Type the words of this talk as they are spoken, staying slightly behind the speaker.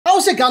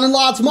How's it going,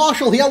 lads?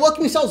 Marshall here.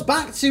 Welcome yourselves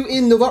back to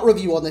another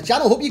review on the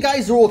channel. Hope you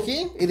guys are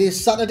okay. It is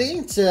Saturday.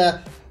 It's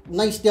a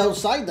nice day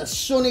outside. The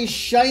sun is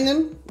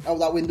shining out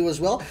that window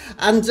as well.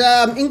 And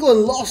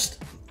England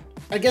lost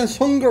against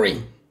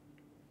Hungary.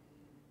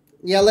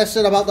 Yeah, less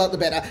said about that, the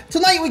better.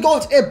 Tonight we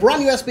got a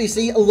brand new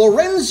SBC,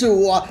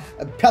 Lorenzo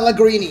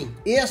Pellegrini,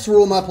 AS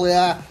Roma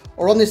player,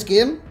 or on this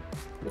game.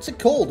 What's it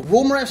called?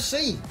 Roma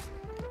FC.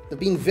 They've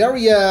been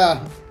very,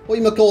 what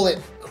you might call it,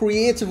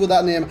 creative with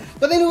that name.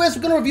 But anyways,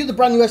 we're going to review the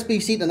brand new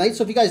SBC tonight,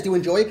 so if you guys do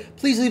enjoy,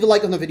 please leave a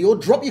like on the video,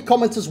 drop your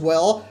comments as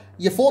well.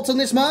 Your thoughts on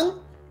this man?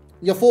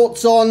 Your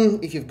thoughts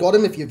on if you've got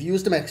him, if you've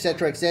used him,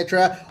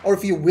 etc, or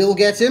if you will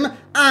get him,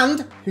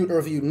 and who to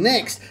review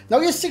next.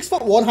 Now he has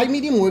 6'1", high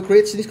medium work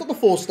rates, and he's got the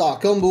 4-star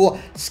combo,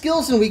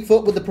 skills and weak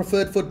foot with the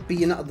preferred foot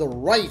being the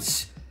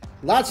right.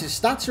 Lads, his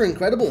stats are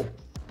incredible.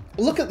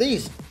 Look at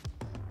these.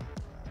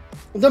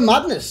 The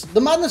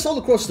madness all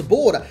across the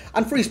board.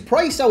 And for his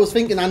price, I was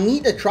thinking, I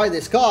need to try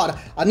this card.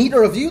 I need to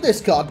review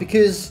this card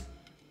because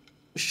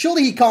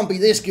surely he can't be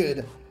this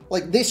good.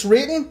 Like this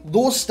rating,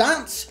 those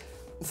stats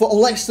for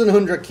less than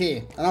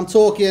 100k. And I'm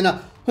talking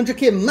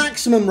 100k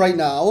maximum right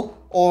now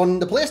on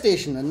the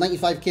PlayStation and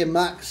 95k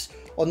max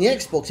on the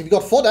Xbox. If you've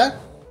got fodder,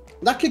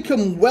 that could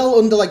come well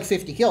under like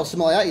 50k or something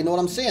like that, you know what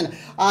I'm saying?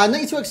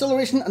 92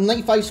 acceleration and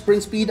 95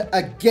 sprint speed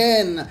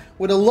again.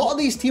 With a lot of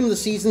these team of the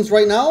seasons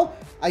right now,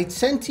 I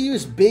tend to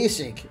use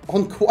basic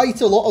on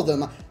quite a lot of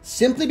them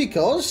simply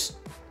because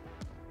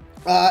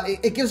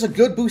it gives a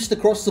good boost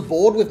across the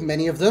board with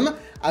many of them.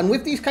 And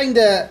with these kind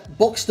of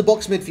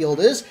box-to-box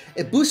midfielders,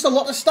 it boosts a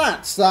lot of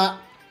stats that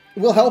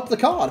will help the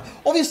card.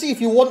 Obviously,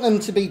 if you want them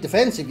to be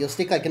defensive, you'll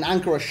stick like an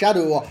Anchor or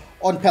Shadow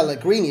on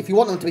Pellegrini. If you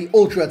want them to be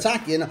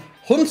ultra-attacking,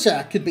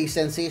 Hunter could be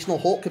sensational,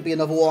 Hawk could be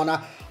another one.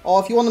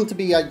 Or if you want them to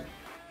be,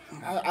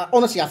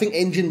 honestly, I think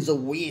Engine's a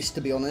waste,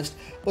 to be honest.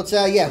 But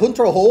yeah,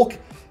 Hunter or Hawk.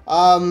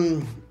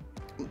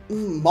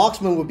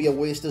 Marksman would be a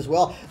waste as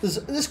well.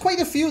 There's quite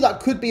a few that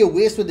could be a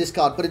waste with this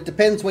card, but it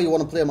depends where you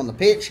want to play him on the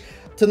pitch.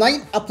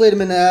 Tonight, I played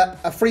him in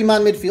a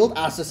three-man midfield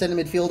as a centre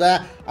midfielder,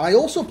 and I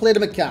also played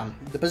him at cam,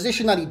 the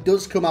position that he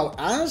does come out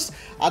as,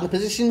 and the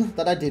position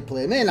that I did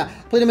play him in. I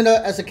played him in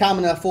as a cam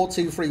in a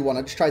 4-2-3-1.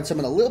 I just tried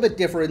something a little bit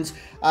different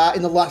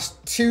in the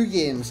last 2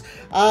 games.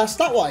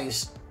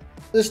 Stat-wise,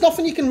 there's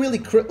nothing you can really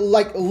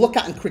look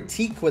at and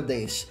critique with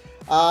this.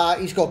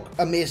 He's got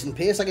amazing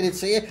pace, like I did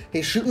say.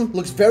 His shooting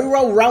looks very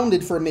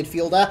well-rounded for a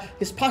midfielder.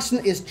 His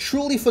passing is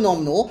truly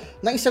phenomenal.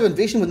 97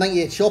 vision with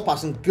 98 shot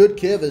passing, good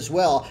curve as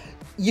well.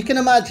 You can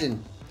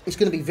imagine he's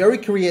going to be very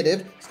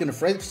creative. He's going to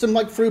thread some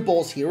like through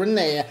balls here and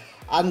there.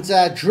 And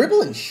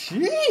dribbling,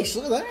 sheesh,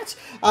 look at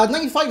that.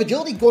 95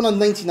 agility going on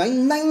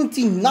 99.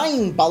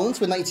 99 balance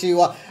with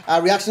 92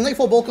 reaction.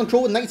 94 ball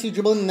control with 92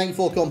 dribbling and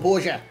 94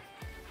 composure.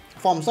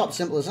 Thumbs up,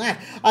 simple as that.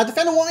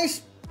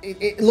 Defender-wise,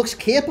 it looks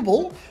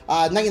capable,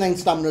 99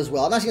 stamina as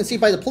well. And as you can see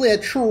by the player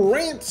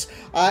traits,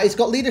 it's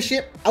got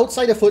leadership,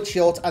 outside of foot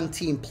shot, and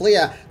team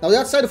player. Now the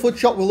outside of foot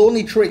shot will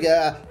only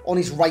trigger on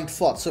his right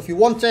foot. So if you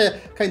want to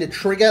kind of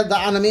trigger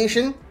that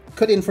animation,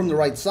 cut in from the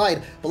right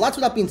side. But that's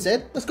with that being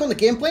said, let's go on the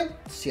gameplay,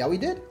 see how we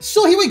did.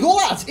 So here we go,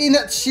 lads,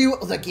 into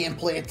the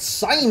gameplay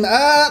time.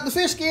 The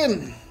first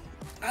game,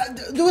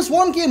 there was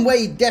one game where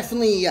he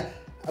definitely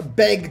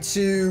begged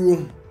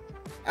to...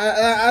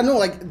 I know,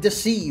 like,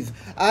 deceive.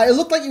 It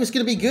looked like he was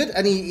going to be good,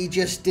 and he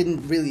just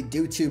didn't really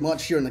do too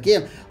much during the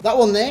game. That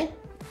one there,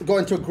 got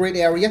into a great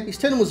area. His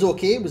turn was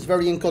okay, was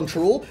very in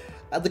control.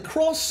 The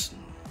cross,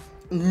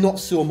 not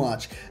so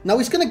much. Now,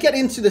 he's going to get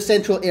into the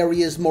central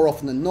areas more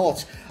often than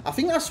not. I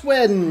think that's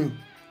when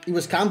he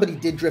was calm, but he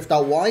did drift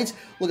out wide.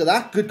 Look at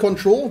that, good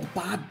control,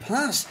 bad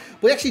pass.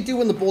 We actually do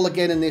win the ball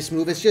again in this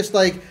move. It's just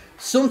like,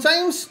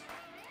 sometimes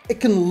it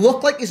can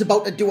look like he's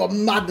about to do a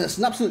madness,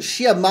 an absolute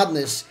sheer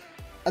madness,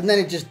 and then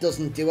it just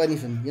doesn't do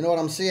anything. You know what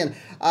I'm saying?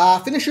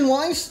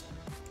 Finishing-wise,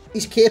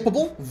 he's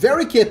capable.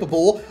 Very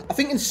capable. I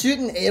think in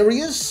certain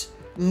areas,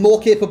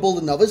 more capable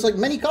than others. Like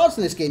many cards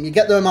in this game, you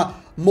get them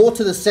more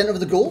to the centre of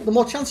the goal, the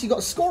more chance you got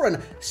of scoring,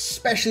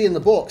 especially in the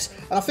box.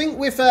 And I think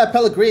with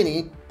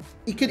Pellegrini,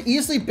 he could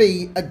easily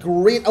be a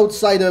great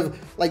outside of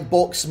like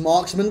box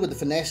marksman with the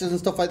finesses and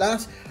stuff like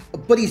that.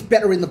 But he's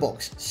better in the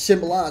box.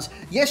 Simple as.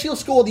 Yes, he'll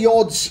score the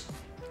odds,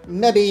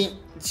 maybe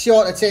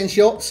short of 10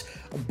 shots.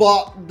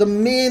 But the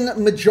main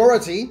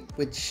majority,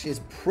 which is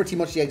pretty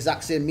much the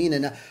exact same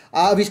meaning,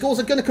 of his goals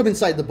are going to come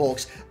inside the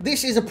box.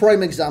 This is a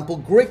prime example.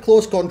 Great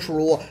close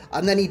control,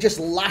 and then he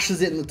just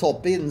lashes it in the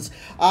top bins.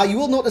 You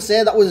will notice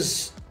there, that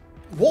was...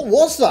 What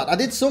was that? I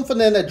did something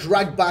then, a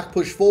drag back,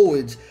 push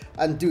forward.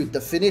 And dude, the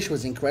finish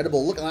was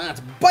incredible. Look at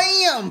that.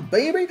 Bam,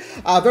 baby.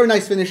 Very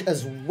nice finish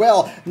as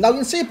well. Now, you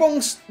can see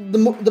amongst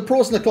the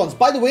pros and the cons.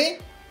 By the way,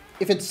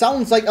 if it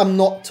sounds like I'm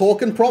not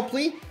talking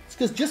properly, it's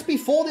because just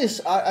before this,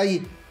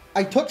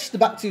 I touched the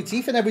back two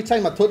teeth, and every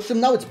time I touch them,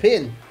 now it's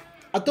pain.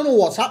 I don't know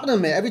what's happening,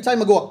 mate. Every time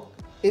I go,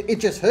 it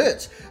just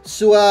hurts.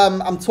 So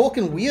I'm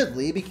talking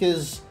weirdly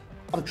because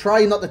I'm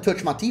trying not to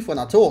touch my teeth when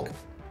I talk.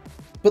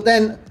 But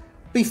then,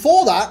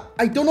 before that,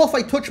 I don't know if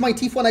I touch my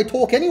teeth when I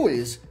talk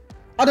anyways.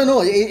 I don't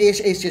know,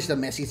 it's just a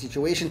messy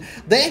situation.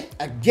 There,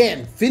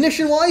 again,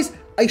 finishing-wise,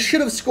 I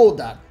should have scored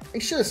that. I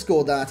should have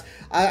scored that.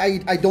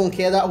 I don't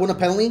care that I won a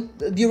penalty.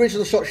 The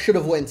original shot should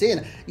have went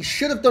in. He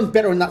should have done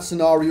better in that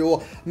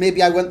scenario.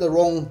 Maybe I went the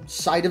wrong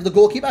side of the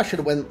goalkeeper. I should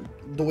have went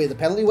the way the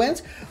penalty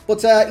went.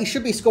 But he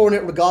should be scoring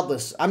it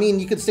regardless. I mean,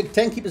 you could stick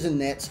 10 keepers in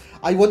nets.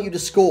 I want you to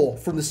score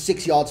from the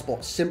 6-yard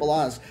spot. Simple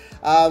as.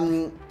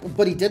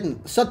 But he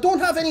didn't. So I don't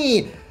have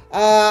any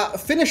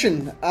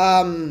finishing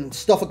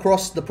stuff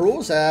across the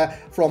pros,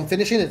 from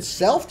finishing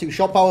itself to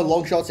shot power,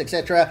 long shots,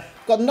 etc.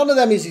 Got none of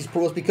them as these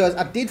pros because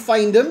I did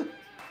find them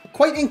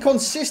quite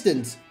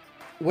inconsistent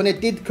when it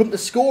did come to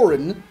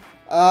scoring,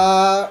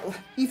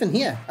 even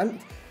here. And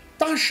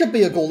that should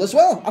be a goal as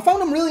well. I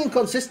found him really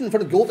inconsistent for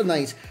the goal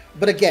tonight.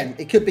 But again,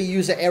 it could be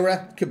user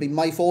error, it could be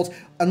my fault.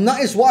 And that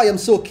is why I'm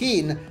so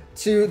keen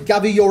to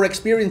gather your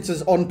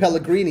experiences on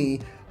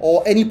Pellegrini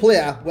or any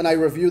player when I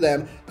review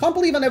them. Can't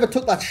believe I never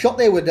took that shot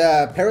there with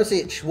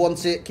Perisic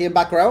once it came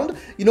back around.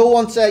 You know,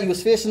 once he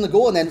was facing the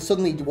goal and then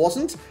suddenly he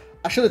wasn't.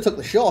 I should have took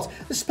the shot.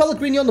 This is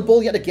Pellegrini on the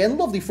ball yet again.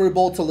 Lovely through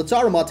ball to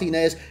Lautaro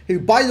Martinez, who,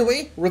 by the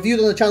way,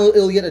 reviewed on the channel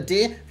earlier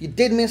today. If you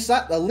did miss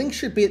that, the link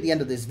should be at the end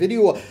of this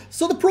video.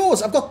 So the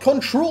pros, I've got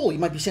control. You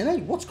might be saying,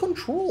 hey, what's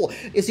control?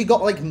 Is he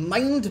got, like,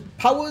 mind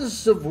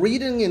powers of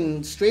reading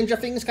and Stranger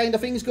Things kind of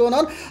things going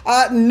on?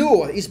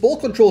 No, his ball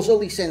control is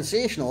utterly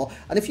sensational.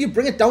 And if you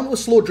bring it down to a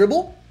slow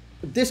dribble,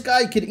 this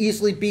guy could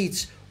easily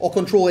beat or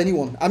control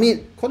anyone. I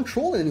mean,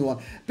 control anyone.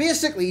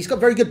 Basically, he's got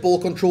very good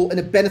ball control and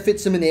it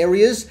benefits him in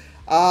areas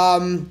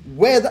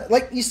where,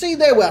 like, you see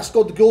there where I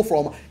scored the goal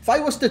from. If I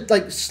was to,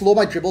 like, slow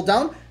my dribble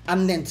down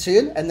and then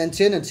turn, and then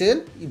turn and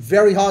turn,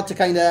 very hard to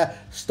kind of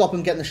stop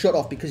him getting the shot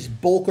off because his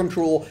ball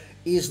control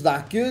is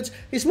that good.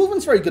 His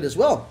movement's very good as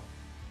well.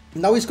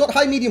 Now, he's got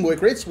high medium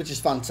work rates, which is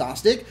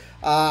fantastic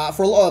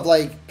for a lot of,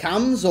 like,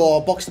 cams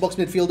or box-to-box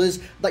midfielders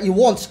that you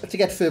want to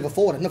get further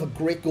forward. Another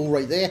great goal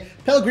right there.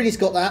 Pellegrini's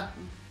got that.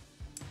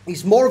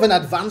 He's more of an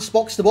advanced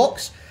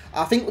box-to-box.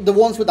 I think the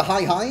ones with the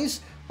high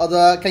highs are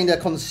the kind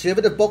of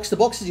conservative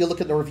box-to-boxes. You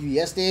look at the review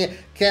yesterday,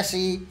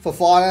 Kessie,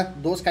 Fofana,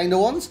 those kind of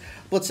ones.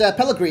 But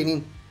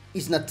Pellegrini,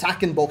 he's an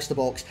attacking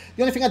box-to-box.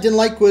 The only thing I didn't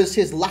like was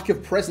his lack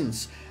of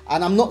presence.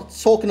 And I'm not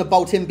talking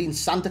about him being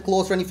Santa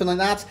Claus or anything like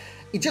that.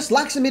 He just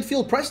lacks a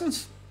midfield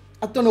presence.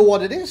 I don't know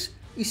what it is.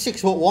 He's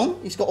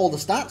 6'1", he's got all the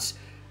stats.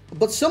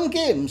 But some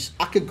games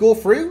I could go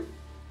through,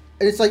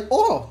 and it's like,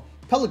 oh,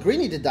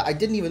 Pellegrini did that. I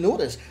didn't even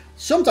notice.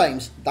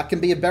 Sometimes that can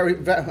be a very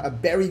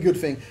good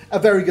thing. A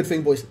very good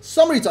thing, boys.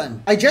 Summary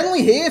time. I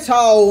generally hate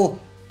how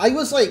I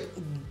was like,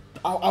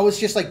 I was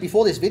just like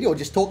before this video,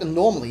 just talking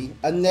normally,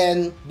 and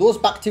then those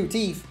back two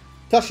teeth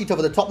touched each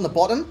other, the top and the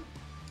bottom,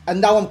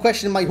 and now I'm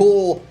questioning my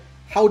whole,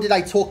 how did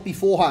I talk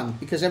beforehand?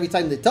 Because every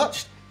time they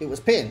touched, it was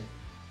pain.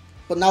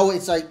 But now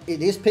it's like,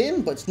 it is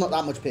pain, but it's not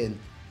that much pain.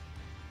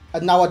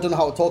 And now I don't know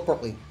how to talk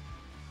properly.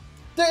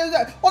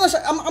 Honestly,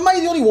 am I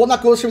the only one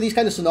that goes through these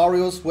kind of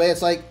scenarios where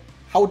it's like,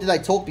 how did I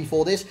talk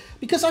before this?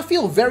 Because I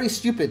feel very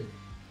stupid.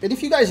 And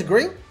if you guys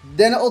agree,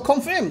 then it'll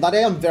confirm that I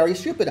am very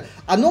stupid.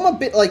 I know I'm a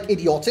bit, like,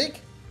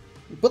 idiotic,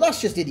 but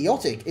that's just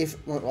idiotic.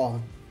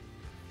 Oh,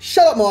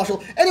 shut up,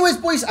 Marshall. Anyways,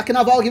 boys, I can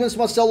have arguments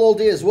with myself all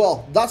day as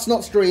well. That's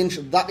not strange.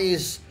 That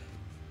is,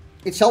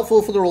 it's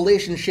helpful for the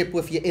relationship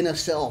with your inner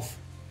self.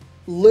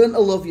 Learn to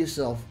love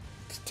yourself.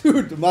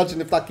 Dude,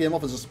 imagine if that came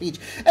off as a speech.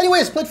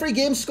 Anyways, played 3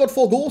 games, scored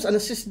 4 goals, and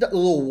assisted at the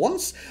low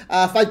once.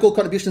 5 goal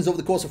contributions over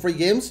the course of 3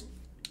 games.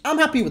 I'm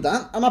happy with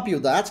that. I'm happy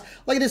with that.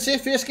 Like I did say,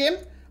 first game,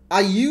 I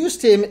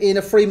used him in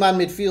a 3-man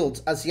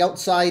midfield as the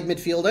outside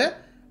midfielder,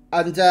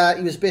 and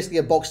he was basically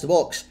a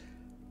box-to-box.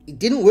 It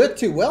didn't work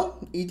too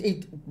well.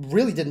 He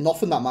really did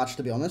nothing that match,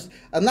 to be honest.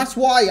 And that's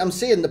why I'm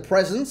saying the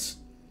presence,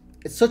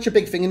 it's such a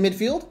big thing in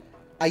midfield.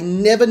 I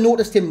never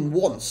noticed him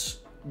once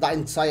that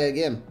entire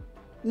game.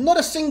 Not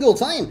a single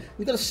time.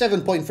 We've got a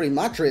 7.3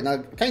 match rate. Now,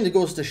 it kind of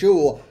goes to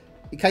show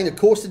he kind of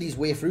coasted his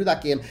way through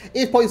that game.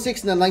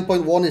 8.6 and then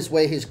 9.1 is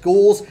where his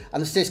goals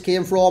and assists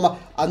came from.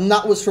 And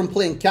that was from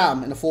playing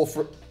Cam in a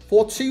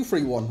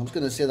 4-2-3-1. I was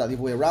going to say that the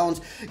other way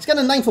around. He's got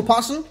a 9 for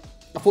passing.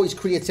 I thought his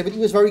creativity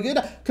was very good.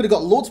 Could have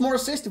got loads more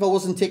assists if I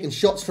wasn't taking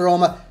shots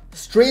from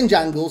strange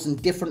angles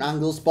and different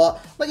angles.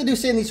 But like I do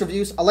say in these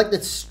reviews, I like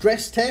the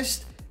stress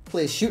test,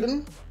 plays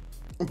shooting,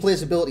 and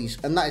plays abilities,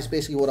 and that is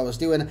basically what I was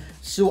doing.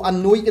 So I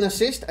know he can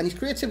assist, and his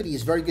creativity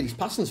is very good. His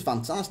passing is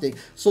fantastic.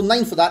 So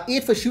 9 for that,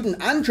 8 for shooting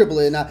and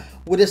dribbling,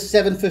 with a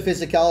 7 for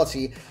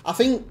physicality. I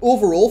think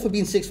overall, for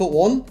being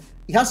 6'1",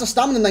 he has a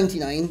stamina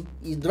 99.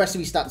 The rest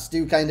of his stats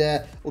do kind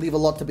of leave a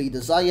lot to be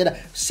desired.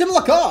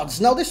 Similar cards.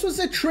 Now this was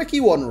a tricky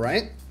one,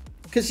 right?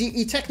 Because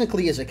he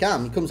technically is a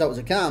cam. He comes out as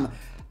a cam,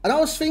 and I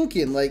was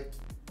thinking, like,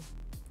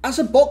 as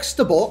a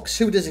box-to-box,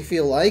 who does he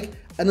feel like?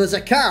 And as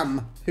a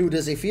cam, who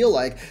does he feel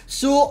like?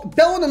 So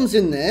Bellingham's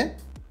in there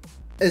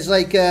as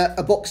like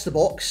a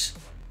box-to-box,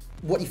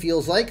 what he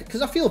feels like.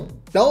 Because I feel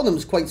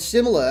Bellingham's quite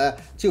similar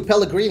to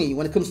Pellegrini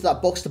when it comes to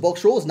that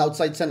box-to-box role as an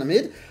outside centre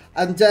mid.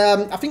 And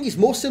I think he's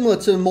more similar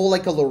to more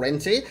like a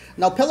Llorente.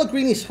 Now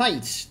Pellegrini's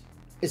height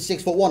is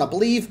 6'1". I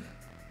believe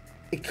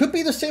It could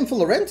be the same for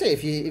Llorente,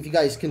 if you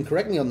guys can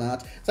correct me on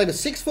that. It's either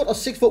 6 foot or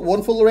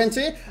 6'1" for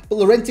Llorente, but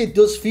Llorente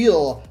does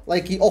feel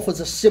like he offers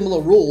a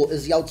similar role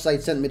as the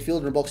outside centre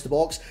midfielder in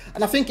box-to-box,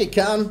 and I think it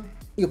can.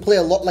 You play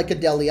a lot like a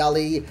Dele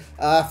Alli,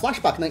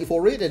 flashback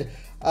 94 rated.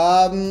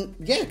 Yeah,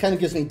 it kind of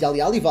gives me Dele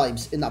Alli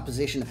vibes in that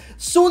position.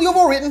 So the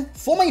overall rating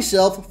for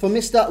myself, for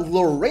Mr.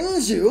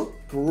 Lorenzo,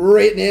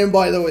 great name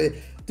by the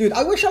way. Dude,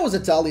 I wish I was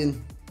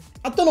Italian.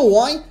 I don't know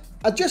why.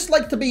 I'd just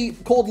like to be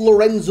called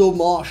Lorenzo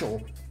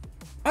Marshall.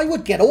 I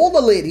would get all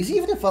the ladies,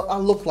 even if I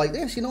look like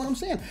this, you know what I'm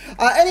saying?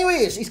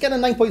 Anyways, he's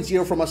getting a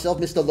 9.0 from myself,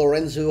 Mr.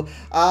 Lorenzo.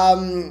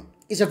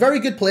 He's a very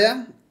good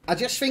player. I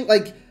just think,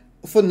 like,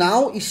 for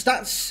now, his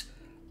stats,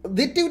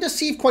 they do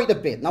deceive quite a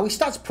bit. Now, his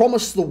stats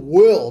promise the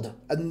world,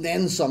 and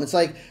then some. It's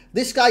like,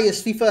 this guy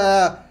is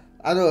FIFA,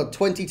 I don't know,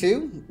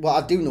 22? Well,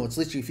 I do know, it's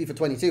literally FIFA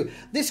 22.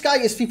 This guy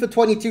is FIFA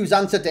 22's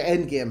answer to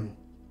Endgame.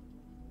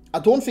 I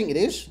don't think it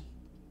is.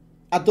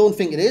 I don't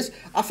think it is.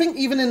 I think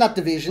even in that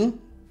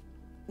division,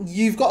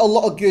 you've got a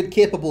lot of good,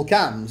 capable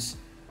cams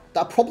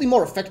that are probably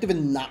more effective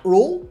in that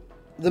role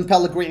than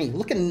Pellegrini.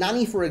 Look at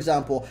Nani, for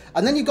example.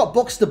 And then you've got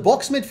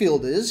box-to-box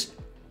midfielders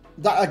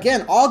that,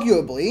 again,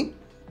 arguably,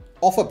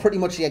 offer pretty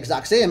much the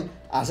exact same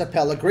as a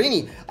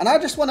Pellegrini. And I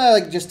just want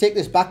to just take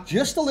this back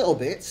just a little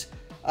bit.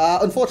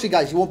 Unfortunately,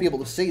 guys, you won't be able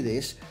to see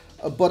this.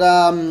 But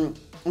I'm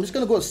just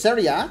going to go to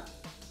Serie A,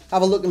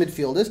 have a look at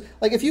midfielders.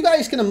 Like, if you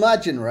guys can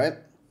imagine, right,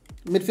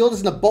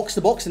 midfielders in a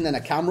box-to-box and then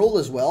a cam role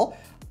as well,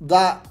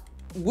 that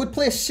would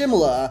play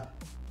similar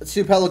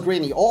to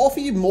Pellegrini or offer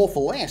you more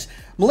for less.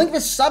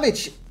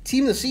 Milinkovic-Savic,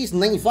 team of the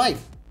season,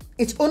 95.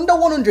 It's under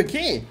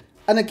 100k.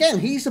 And again,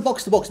 he's a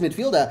box-to-box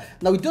midfielder.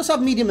 Now, he does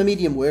have medium to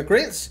medium work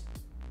rates,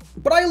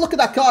 but I look at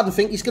that card and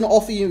think he's going to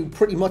offer you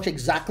pretty much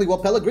exactly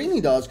what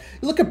Pellegrini does.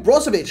 You look at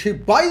Brozovic, who,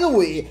 by the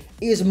way,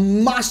 is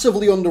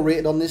massively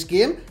underrated on this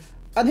game,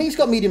 and he's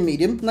got medium,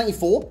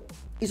 94.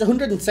 He's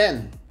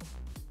 110.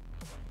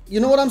 You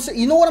know what I'm saying?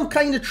 You know what I'm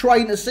kind of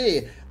trying to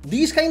say?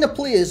 These kind of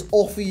players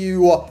offer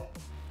you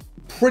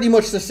pretty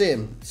much the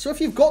same. So if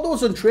you've got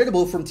those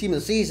untradeable from team of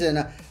the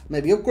season,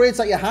 maybe upgrades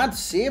that you had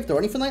saved or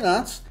anything like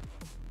that,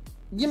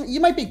 you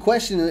might be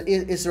questioning,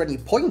 is there any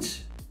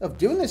point of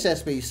doing this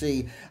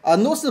SBC?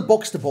 And those are the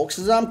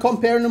box-to-boxes I'm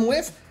comparing them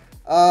with.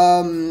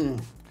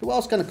 Who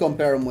else can I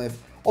compare them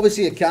with?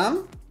 Obviously a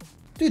cam.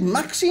 Dude,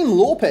 Maxime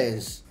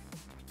Lopez.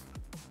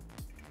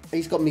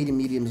 He's got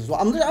mediums as well.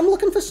 I'm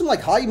looking for some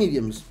like high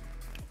mediums.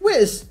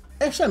 Where's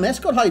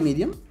SMS got high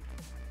medium?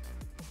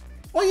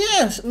 Oh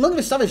yes,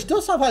 Milinkovic-Savic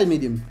does have high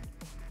medium.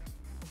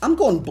 I'm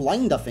going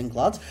blind, I think,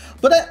 lads.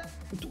 But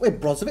wait,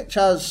 Brozovic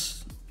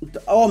has...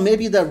 Oh,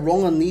 maybe they're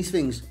wrong on these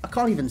things. I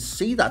can't even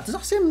see that. Does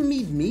that say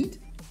med?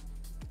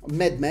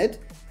 Med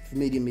for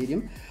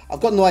medium. I've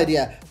got no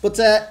idea. But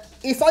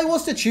if I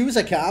was to choose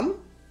a cam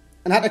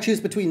and had to choose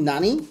between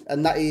Nani,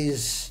 and that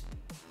is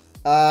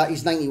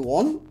he's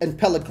 91, and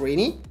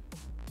Pellegrini,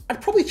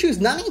 I'd probably choose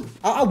Nani.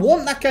 I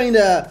want that kind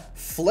of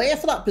flair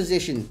for that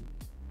position.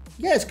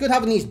 Yeah, it's good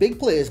having these big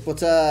players,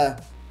 but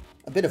a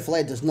bit of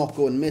flair does not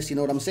go and miss, you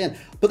know what I'm saying?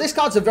 But this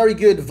card's a very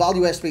good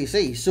value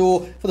SBC.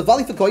 So for the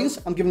value for coins,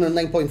 I'm giving it a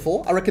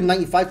 9.4. I reckon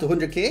 95 to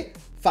 100k.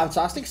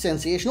 Fantastic,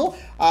 sensational.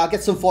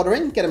 Get some fodder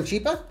in, get them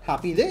cheaper.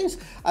 Happy days.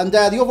 And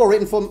the overall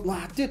rating for...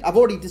 dude, I've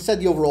already said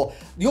the overall.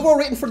 The overall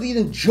rating for the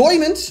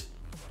enjoyment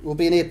will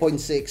be an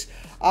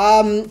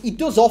 8.6. He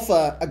does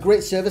offer a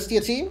great service to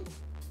your team.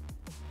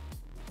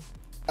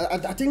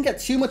 I didn't get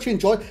too much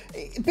enjoy.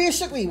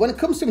 Basically, when it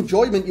comes to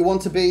enjoyment, you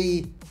want to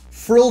be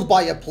thrilled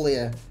by a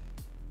player.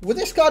 With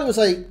this card, it was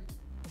like,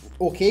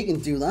 okay, you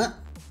can do that.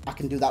 I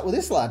can do that with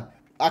this lad.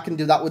 I can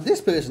do that with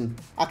this person.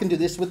 I can do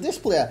this with this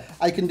player.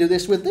 I can do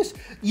this with this.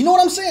 You know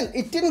what I'm saying?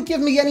 It didn't give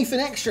me anything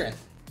extra.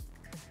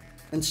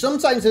 And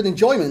sometimes in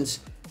enjoyments,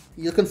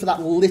 you're looking for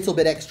that little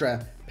bit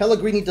extra.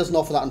 Pellegrini doesn't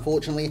offer that,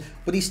 unfortunately.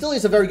 But he still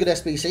is a very good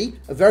SBC,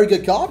 a very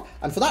good card.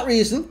 And for that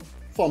reason,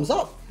 thumbs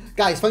up.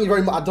 Guys, thank you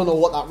very much. I don't know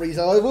what that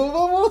reason is.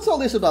 What's all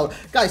this about?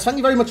 Guys, thank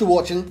you very much for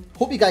watching.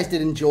 Hope you guys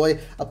did enjoy.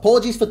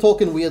 Apologies for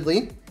talking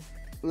weirdly.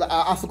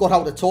 I forgot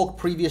how to talk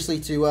previously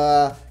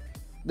to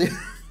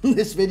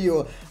this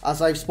video,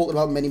 as I've spoken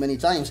about many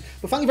times.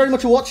 But thank you very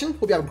much for watching.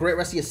 Hope you have a great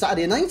rest of your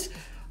Saturday night.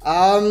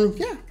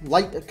 Yeah,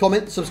 like,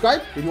 comment,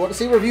 subscribe. If you want to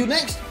see a review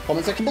next,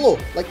 comment section below.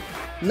 Like,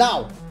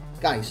 now.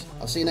 Guys,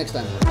 I'll see you next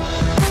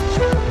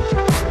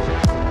time.